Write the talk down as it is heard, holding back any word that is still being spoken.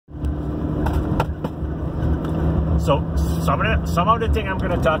So some of the thing I'm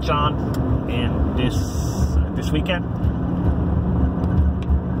going to touch on in this weekend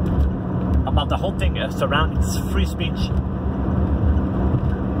about the whole thing surrounding free speech,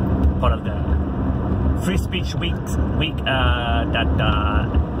 part of the free speech week that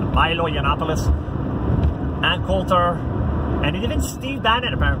Milo Yiannopoulos, Ann Coulter, and even Steve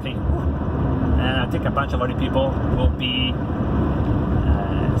Bannon apparently, and I think a bunch of other people will be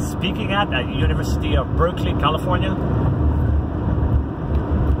speaking at the University of Berkeley, California.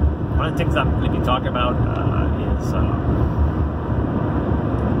 One of the things I'm going to be talking about is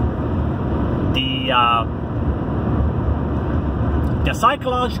the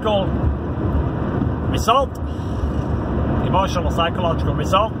psychological result, emotional psychological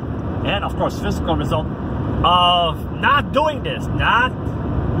result, and of course physical result of not doing this, not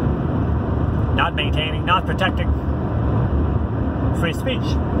maintaining, not protecting free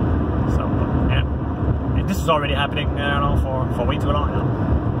speech. So, and this is already happening, for way too long now,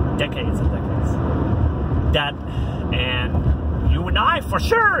 decades and decades. That, and you and I for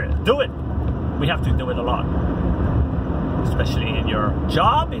sure do it. We have to do it a lot, especially in your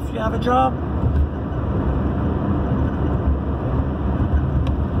job, if you have a job.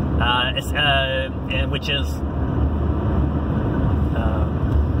 Which is,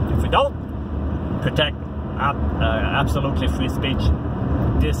 if we don't protect absolutely free speech,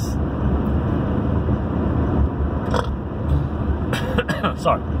 this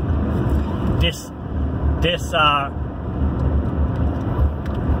sorry, this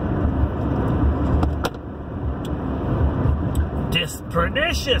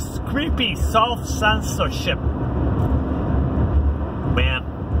pernicious, creepy self-censorship, man,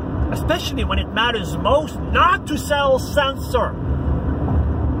 especially when it matters most not to self-censor,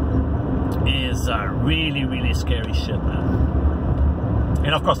 is really, really scary shit, man.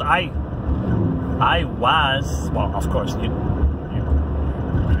 And of course, I was, well, of course, you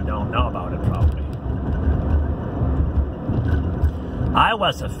don't know about it probably. I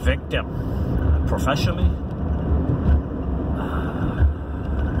was a victim, professionally,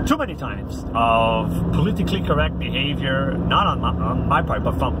 too many times, of politically correct behavior, not on my part,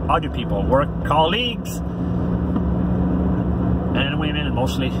 but from other people, work colleagues, and women, and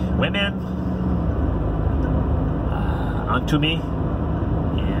mostly women, onto me,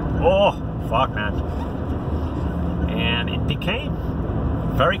 and oh, fuck, man. And it became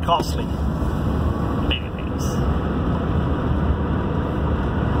very costly in many ways.